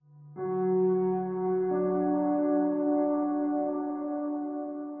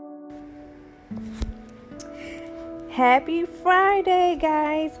Happy Friday,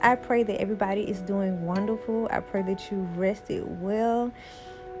 guys. I pray that everybody is doing wonderful. I pray that you rested well.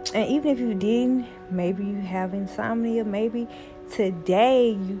 And even if you didn't, maybe you have insomnia, maybe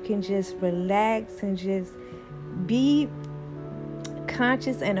today you can just relax and just be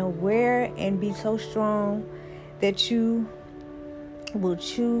conscious and aware and be so strong that you will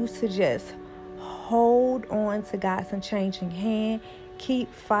choose to just hold on to God's unchanging hand.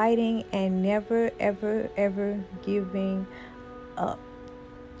 Keep fighting and never, ever, ever giving up.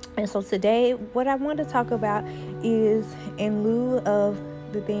 And so today, what I want to talk about is in lieu of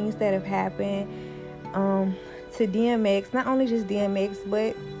the things that have happened to DMX, not only just DMX,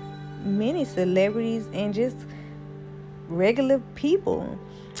 but many celebrities and just regular people,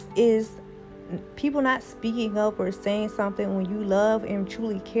 is people not speaking up or saying something when you love and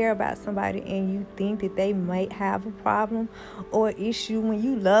truly care about somebody and you think that they might have a problem or issue. When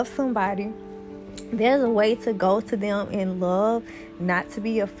you love somebody, there's a way to go to them in love, not to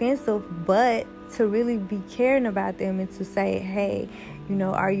be offensive, but to really be caring about them and to say, hey,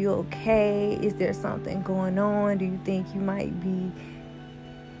 are you okay? Is there something going on? Do you think you might be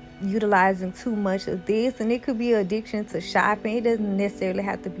utilizing too much of this? And it could be addiction to shopping. It doesn't necessarily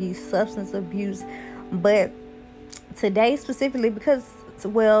have to be substance abuse. But today specifically, because,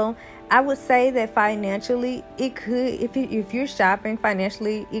 I would say that financially, it could, if you're shopping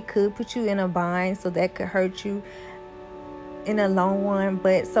financially, it could put you in a bind. So that could hurt you in the long run.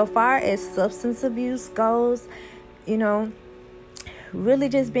 But so far as substance abuse goes, really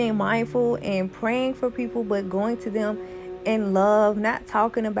just being mindful and praying for people, but going to them in love, not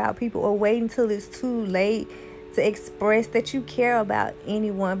talking about people or waiting till it's too late to express that you care about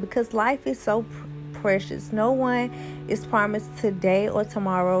anyone, because life is so precious. No one is promised today or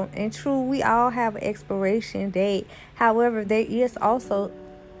tomorrow, and true, we all have an expiration date. However, there is also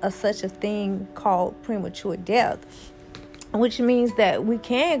such a thing called premature death, which means that we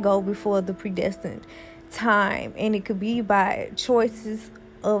can go before the predestined time, and it could be by choices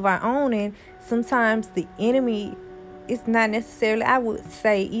of our own. And sometimes the enemy, it's not necessarily, I would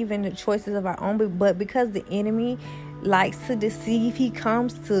say, even the choices of our own, but because the enemy likes to deceive, he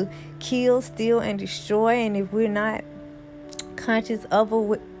comes to kill, steal, and destroy. And if we're not conscious of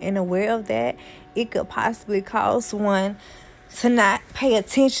and aware of that, it could possibly cause one to not pay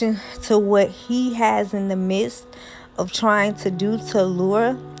attention to what he has in the midst of trying to do to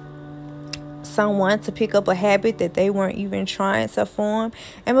lure someone to pick up a habit that they weren't even trying to form.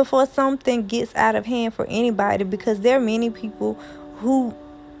 And before something gets out of hand for anybody, because there are many people who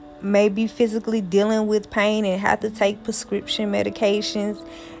may be physically dealing with pain and have to take prescription medications,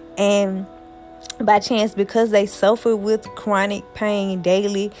 and by chance, because they suffer with chronic pain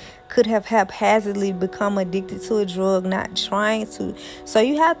daily, could have haphazardly become addicted to a drug, not trying to. So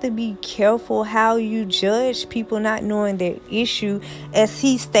you have to be careful how you judge people not knowing their issue. As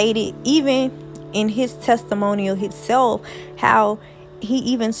he stated, even in his testimonial himself, how he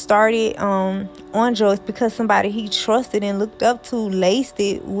even started on drugs because somebody he trusted and looked up to laced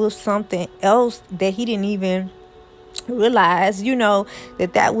it with something else that he didn't even realize,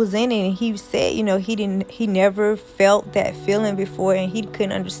 that was in it. And he said, he never felt that feeling before, and he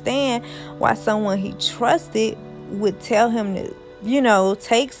couldn't understand why someone he trusted would tell him to,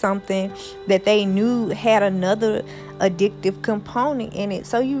 take something that they knew had another addictive component in it.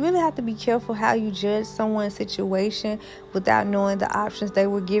 So you really have to be careful how you judge someone's situation without knowing the options they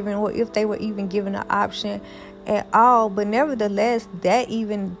were given, or if they were even given an option at all. But nevertheless, that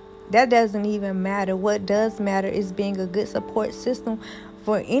doesn't even matter. What does matter is being a good support system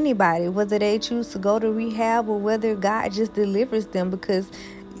for anybody, whether they choose to go to rehab or whether God just delivers them, because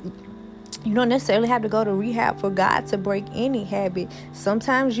you don't necessarily have to go to rehab for God to break any habit.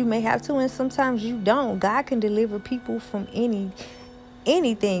 Sometimes you may have to, and sometimes you don't. God can deliver people from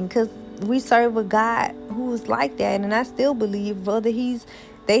anything, because we serve a God who is like that. And I still believe, whether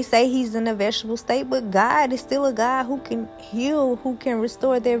they say he's in a vegetable state, but God is still a God who can heal, who can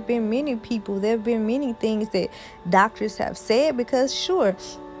restore. There have been many people, there have been many things that doctors have said, because sure,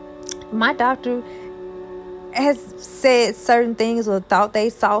 my doctor has said certain things or thought they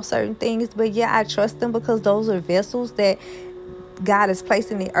saw certain things, but yeah, I trust them because those are vessels that God has placed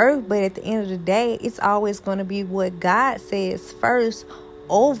in the earth. But at the end of the day, it's always going to be what God says first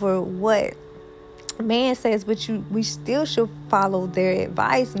over what man says. But we still should follow their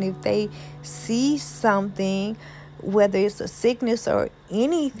advice. And if they see something, whether it's a sickness or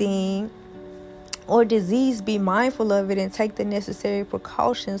anything or disease, be mindful of it and take the necessary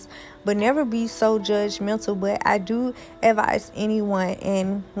precautions, but never be so judgmental. But I do advise anyone,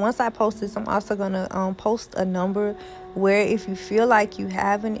 and once I post this, I'm also going to post a number where if you feel like you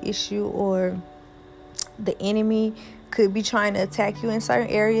have an issue or the enemy could be trying to attack you in certain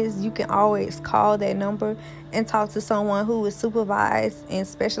areas, you can always call that number and talk to someone who is supervised and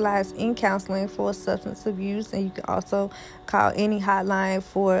specialized in counseling for substance abuse. And you can also call any hotline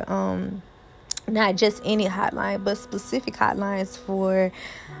for not just any hotline, but specific hotlines for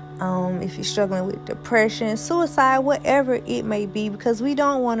if you're struggling with depression, suicide, whatever it may be, because we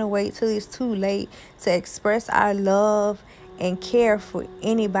don't want to wait till it's too late to express our love and care for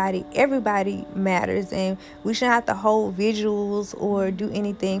anybody. Everybody matters, and we shouldn't have to hold vigils or do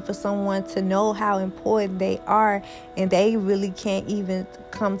anything for someone to know how important they are, and they really can't even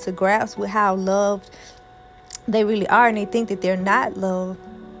come to grasp with how loved they really are, and they think that they're not loved.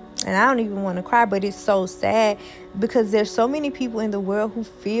 And I don't even want to cry, but it's so sad because there's so many people in the world who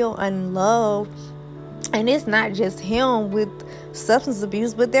feel unloved. And it's not just him with substance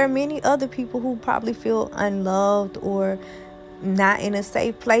abuse, but there are many other people who probably feel unloved or not in a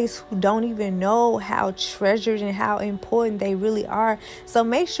safe place, who don't even know how treasured and how important they really are. So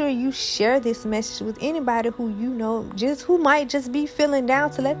make sure you share this message with anybody who you know, just who might just be feeling down,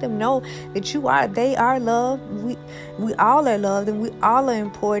 to let them know that they are loved. We all are loved, and we all are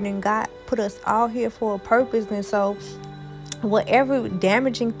important, and God put us all here for a purpose. And so whatever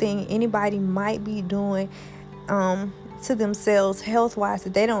damaging thing anybody might be doing to themselves health-wise,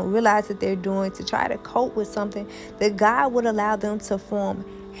 that they don't realize that they're doing, to try to cope with something, that God would allow them to form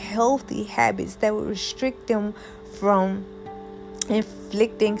healthy habits that would restrict them from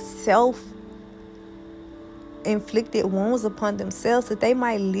inflicting self-inflicted wounds upon themselves, that they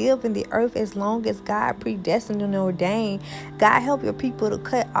might live in the earth as long as God predestined and ordained. God, help your people to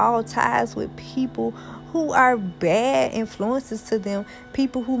cut all ties with people who are bad influences to them,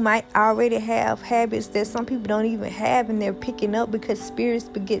 people who might already have habits that some people don't even have, and they're picking up because spirits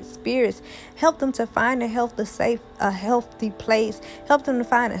beget spirits. Help them to find a healthy place. Help them to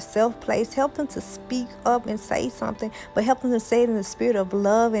find a safe place. Help them to speak up and say something, but help them to say it in the spirit of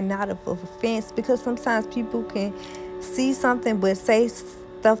love and not of offense, because sometimes people can see something but say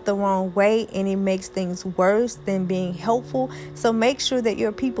stuff the wrong way, and it makes things worse than being helpful. So make sure that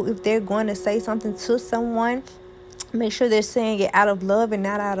your people, if they're going to say something to someone, make sure they're saying it out of love and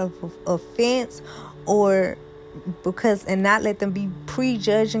not out of offense, and not let them be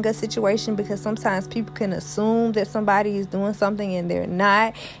prejudging a situation, because sometimes people can assume that somebody is doing something and they're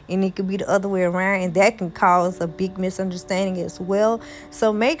not, and it could be the other way around, and that can cause a big misunderstanding as well.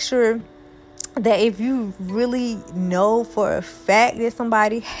 So make sure that if you really know for a fact that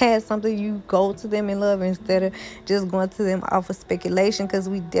somebody has something, you go to them in love instead of just going to them off of speculation, because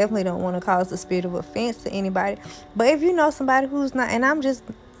we definitely don't want to cause the spirit of offense to anybody. But if you know somebody who's not, and I'm just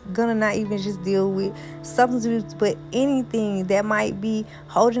gonna not even just deal with substance abuse, but anything that might be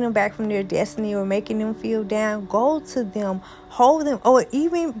holding them back from their destiny or making them feel down, go to them, hold them, or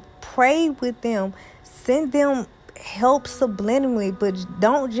even pray with them, send them help subliminally, but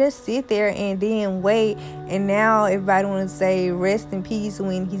don't just sit there and then wait, and now everybody want to say rest in peace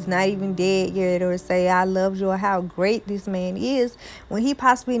when he's not even dead yet, or say I love you, or how great this man is, when he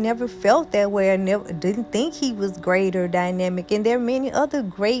possibly never felt that way, or never didn't think he was great or dynamic. And there are many other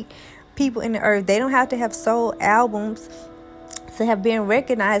great people in the earth. They don't have to have sold albums to have been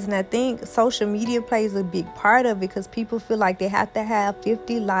recognized. And I think social media plays a big part of it, because people feel like they have to have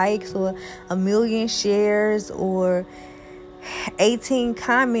 50 likes or 1 million shares or 18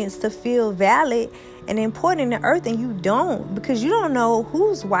 comments to feel valid and important in the earth, and you don't, because you don't know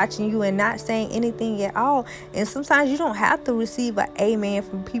who's watching you and not saying anything at all. And sometimes you don't have to receive an amen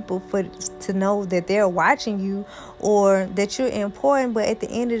from people to know that they're watching you or that you're important. But at the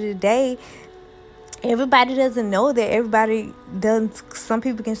end of the day, everybody doesn't know that. Everybody doesn't. Some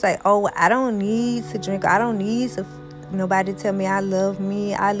people can say, oh, I don't need to drink. I don't need nobody tell me, I love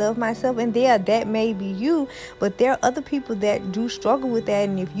myself. And that may be you, but there are other people that do struggle with that.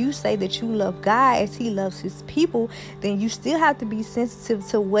 And if you say that you love God as he loves his people, then you still have to be sensitive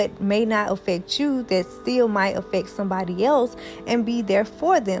to what may not affect you, that still might affect somebody else, and be there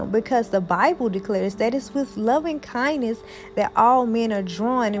for them, because the Bible declares that it's with loving kindness that all men are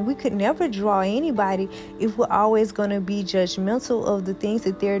drawn. And we could never draw anybody if we're always going to be judgmental of the things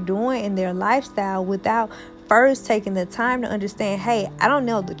that they're doing in their lifestyle, without first taking the time to understand, hey, I don't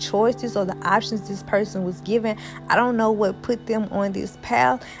know the choices or the options this person was given. I don't know what put them on this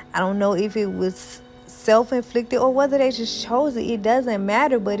path. I don't know if it was self-inflicted or whether they just chose it. It doesn't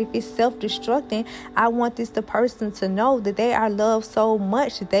matter. But if it's self-destructing, I want the person to know that they are loved so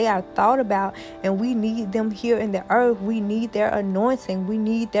much, that they are thought about, and we need them here in the earth. We need their anointing. We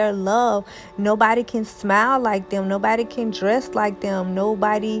need their love. Nobody can smile like them. Nobody can dress like them.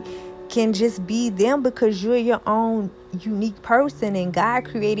 Nobody can just be them, because you're your own unique person, and God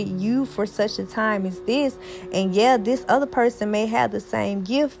created you for such a time as this. And yeah, this other person may have the same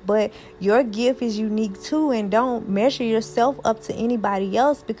gift, but your gift is unique too. And don't measure yourself up to anybody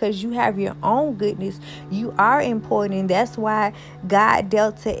else, because you have your own goodness. You are important, and that's why God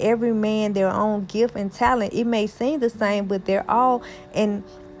dealt to every man their own gift and talent. It may seem the same, but they're all in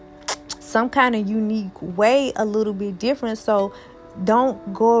some kind of unique way, a little bit different. So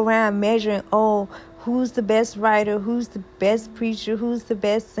don't go around measuring, who's the best writer, who's the best preacher, who's the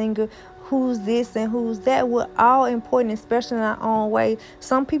best singer, who's this and who's that. We're all important, especially in our own way.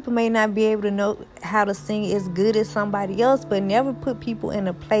 Some people may not be able to know how to sing as good as somebody else, but never put people in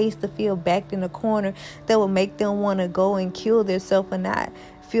a place to feel backed in a corner that will make them want to go and kill themselves and not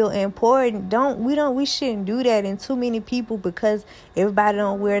feel important. We shouldn't do that. And too many people, because everybody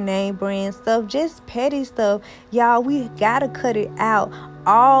don't wear name brand stuff, just petty stuff. Y'all, we gotta cut it out.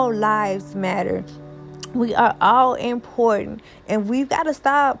 All lives matter. We are all important, and we've got to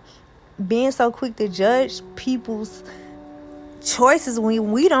stop being so quick to judge people's choices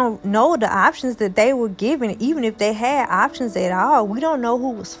when we don't know the options that they were given, even if they had options at all. We don't know who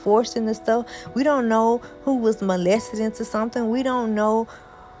was forced into stuff. We don't know who was molested into something. We don't know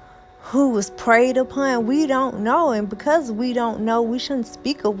who was preyed upon. We don't know, and because we don't know, we shouldn't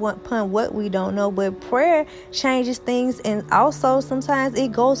speak upon what we don't know. But prayer changes things, and also sometimes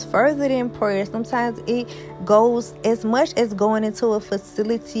it goes further than prayer. Sometimes it goes as much as going into a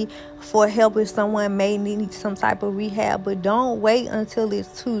facility for help if someone may need some type of rehab. But don't wait until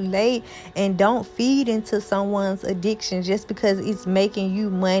it's too late, and don't feed into someone's addiction just because it's making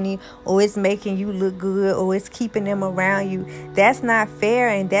you money, or it's making you look good, or it's keeping them around you. That's not fair,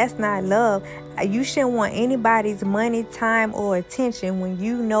 and that's not love. You shouldn't want anybody's money, time, or attention when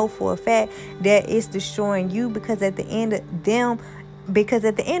you know for a fact that it's destroying you, because at the end of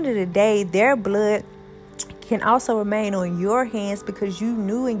the day, their blood can also remain on your hands, because you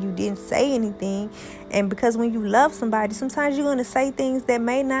knew and you didn't say anything. And because when you love somebody, sometimes you're going to say things that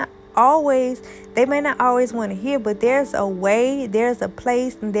may not always want to hear, but there's a way, there's a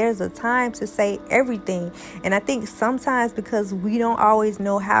place, and there's a time to say everything. And I think sometimes because we don't always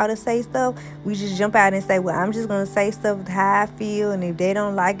know how to say stuff, we just jump out and say, well, I'm just going to say stuff how I feel, and if they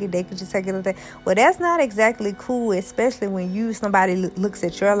don't like it, they can just take it like that. Well, that's not exactly cool, especially when somebody looks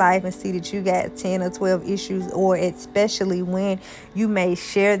at your life and see that you got 10 or 12 issues, or especially when you may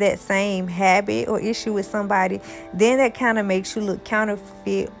share that same habit or issue with somebody. Then that kind of makes you look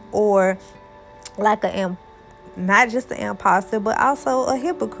counterfeit, or like not just an imposter, but also a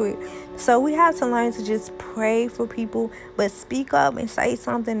hypocrite. So we have to learn to just pray for people, but speak up and say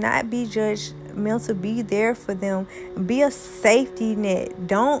something, not be judgmental. Be there for them. Be a safety net.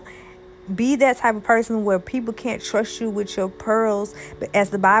 Don't be that type of person where people can't trust you with your pearls. But as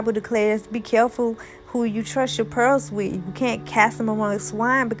the Bible declares, be careful who you trust your pearls with. You can't cast them among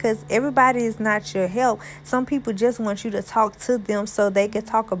swine, because everybody is not your help. Some people just want you to talk to them so they can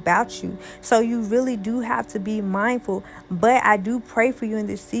talk about you. So you really do have to be mindful. But I do pray for you in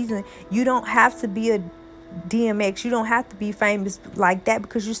this season. You don't have to be a DMX. You don't have to be famous like that,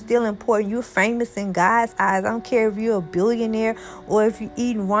 because you're still important. You're famous in God's eyes. I don't care if you're a billionaire or if you're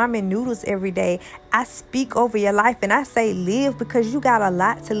eating ramen noodles every day. I speak over your life and I say live, because you got a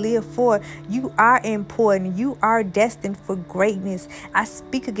lot to live for. You are important. You are destined for greatness. I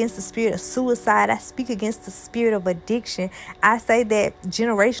speak against the spirit of suicide. I speak against the spirit of addiction. I say that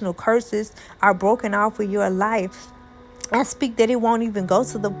generational curses are broken off of your life. I speak that it won't even go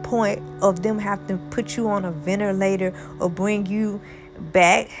to the point of them having to put you on a ventilator or bring you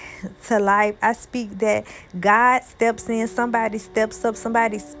back to life. I speak that God steps in, somebody steps up,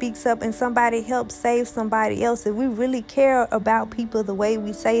 somebody speaks up, and somebody helps save somebody else. If we really care about people the way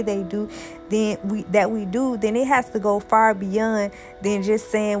we say they do, then it has to go far beyond than just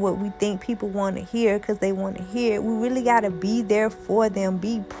saying what we think people want to hear because they want to hear it. We really got to be there for them.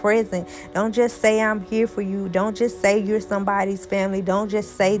 Be present. Don't just say I'm here for you. Don't just say you're somebody's family. Don't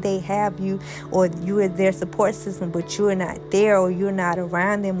just say they have you or you are their support system, but you're not there, or you're not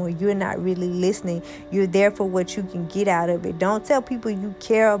around them, or you're not really listening. You're there for what you can get out of it. Don't tell people you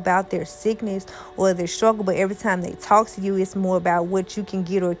care about their sickness or their struggle, but every time they talk to you, it's more about what you can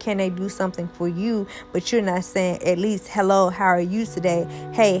get or can they do something for you, but you're not saying at least, hello, how are you today?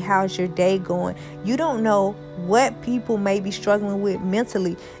 Hey, how's your day going? You don't know what people may be struggling with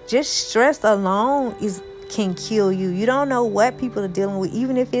mentally. Just stress alone can kill you. You don't know what people are dealing with,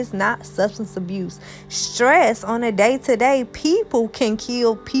 even if it's not substance abuse. Stress on a day-to-day, people can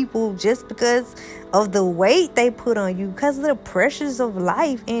kill people just because of the weight they put on you, because of the pressures of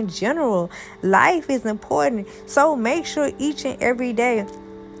life in general. Life is important, so make sure each and every day,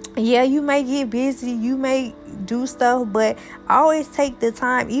 yeah, you may get busy, you may do stuff, but always take the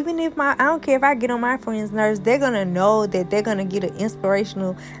time. Even if I don't care if I get on my friends' nerves, they're going to know that they're going to get an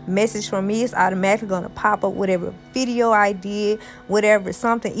inspirational message from me. It's automatically going to pop up whatever video I did, whatever,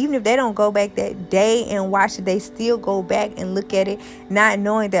 something. Even if they don't go back that day and watch it, they still go back and look at it, not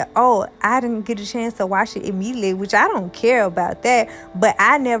knowing that, oh, I didn't get a chance to watch it immediately, which I don't care about that. But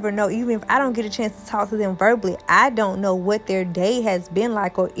I never know, even if I don't get a chance to talk to them verbally, I don't know what their day has been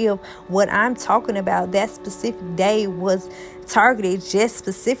like, or if what I'm talking about that specific day was targeted just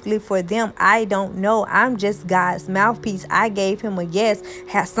specifically for them. I don't know. I'm just God's mouthpiece. I gave him a yes.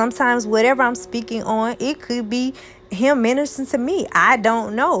 Sometimes whatever I'm speaking on, it could be him ministering to me. I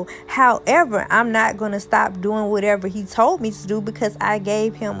don't know. However, I'm not going to stop doing whatever he told me to do because I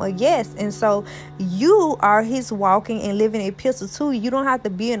gave him a yes. And so you are his walking and living epistle too. You don't have to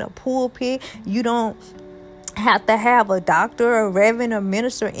be in a pulpit. You don't have to have a doctor, a reverend, a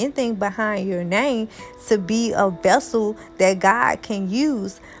minister, anything behind your name to be a vessel that God can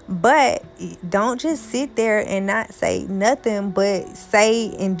use. But don't just sit there and not say nothing, but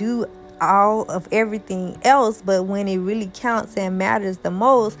say and do all of everything else. But when it really counts and matters the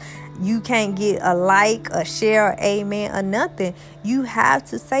most, you can't get a like, a share, amen, or nothing. You have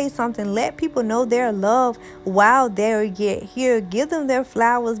to say something. Let people know their love while they're yet here. Give them their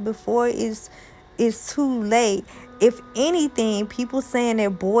flowers before it's too late. If anything, people saying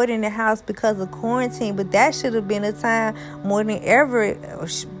they're bored in the house because of quarantine, but that should have been a time more than ever.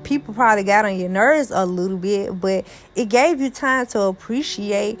 People probably got on your nerves a little bit, but it gave you time to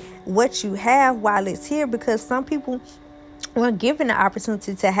appreciate what you have while it's here, because some people weren't given the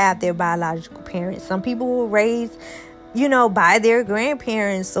opportunity to have their biological parents. Some people were raised, by their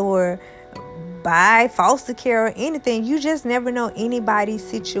grandparents or by foster care or anything. You just never know anybody's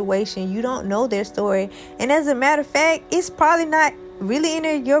situation. You don't know their story. And as a matter of fact, it's probably not really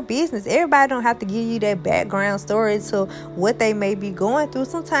in your business. Everybody don't have to give you that background story to what they may be going through.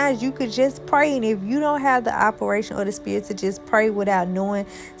 Sometimes you could just pray, and if you don't have the operation or the spirit to just pray without knowing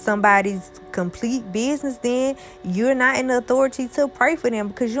somebody's complete business, then you're not in the authority to pray for them,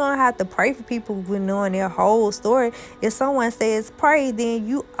 because you don't have to pray for people with knowing their whole story. If someone says pray, then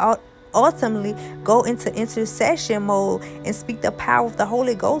you ultimately go into intercession mode and speak the power of the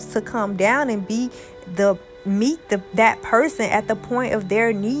Holy Ghost to come down and meet that person at the point of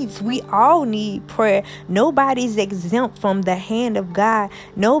their needs. We all need prayer. Nobody's exempt from the hand of God.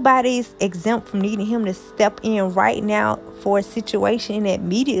 Nobody's exempt from needing him to step in right now for a situation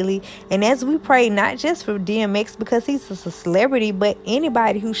immediately. And as we pray, not just for DMX because he's a celebrity, but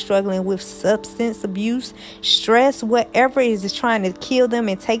anybody who's struggling with substance abuse, stress, whatever is trying to kill them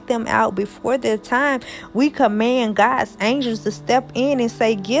and take them out before their time, we command God's angels to step in and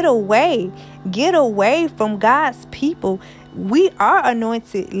say, get away from God's people. We are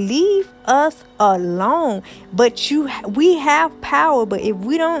anointed. Leave us alone. But we have power. But if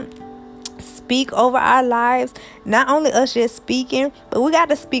we don't speak over our lives, not only us just speaking, but we got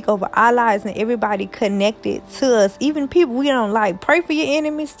to speak over our lives and everybody connected to us, even people we don't like. Pray for your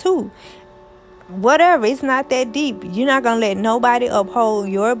enemies too. Whatever, it's not that deep. You're not gonna let nobody uphold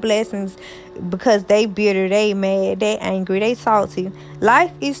your blessings because they bitter, they mad, they angry, they salty.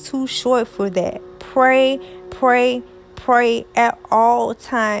 Life is too short for that. Pray at all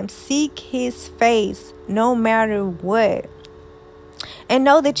times. Seek his face no matter what. And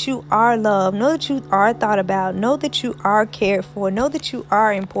know that you are loved. Know that you are thought about. Know that you are cared for. Know that you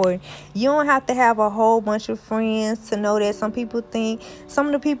are important. You don't have to have a whole bunch of friends to know that. Some people think, some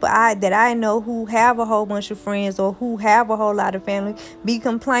of the people that I know who have a whole bunch of friends or who have a whole lot of family be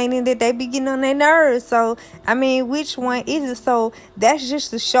complaining that they be getting on their nerves. So, which one is it? So that's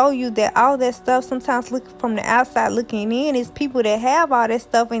just to show you that all that stuff, sometimes look from the outside looking in, is people that have all that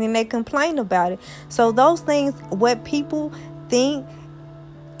stuff and then they complain about it. So those things, what people think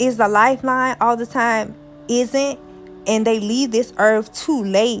is a lifeline all the time isn't, and they leave this earth too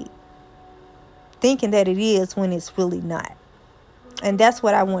late thinking that it is when it's really not. And that's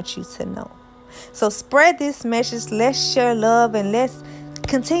what I want you to know. So spread this message. Let's share love and let's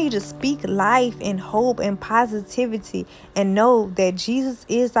continue to speak life and hope and positivity, and know that Jesus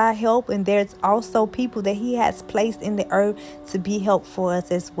is our help, and there's also people that he has placed in the earth to be help for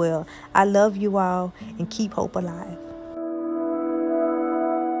us as well. I love you all, and keep hope alive.